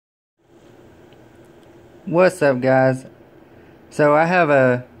What's up, guys? So I have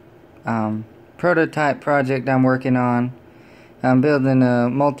a prototype project I'm working on. I'm building a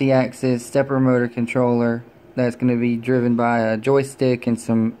multi-axis stepper motor controller that's going to be driven by a joystick and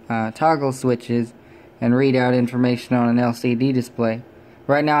some toggle switches and read out information on an LCD display.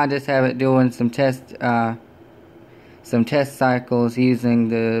 Right now I just have it doing some test cycles using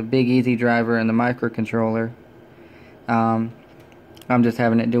the Big Easy driver and the microcontroller. I'm just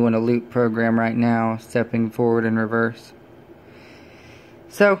having it doing a loop program right now, stepping forward and reverse.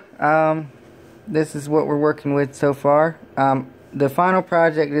 So, this is what we're working with so far. The final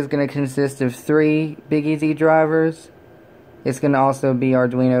project is going to consist of 3 Big Easy drivers. It's going to also be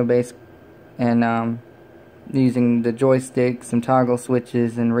Arduino based and using the joystick, some toggle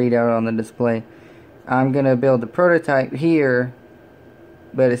switches, and readout on the display. I'm going to build the prototype here,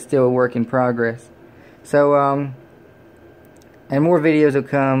 but it's still a work in progress. So, and more videos will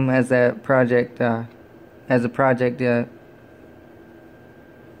come as that project,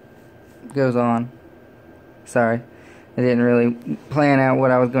 goes on. Sorry, I didn't really plan out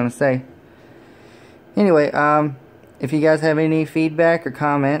what I was going to say. Anyway, if you guys have any feedback or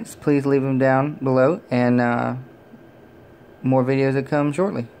comments, please leave them down below, and more videos will come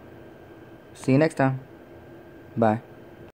shortly. See you next time. Bye.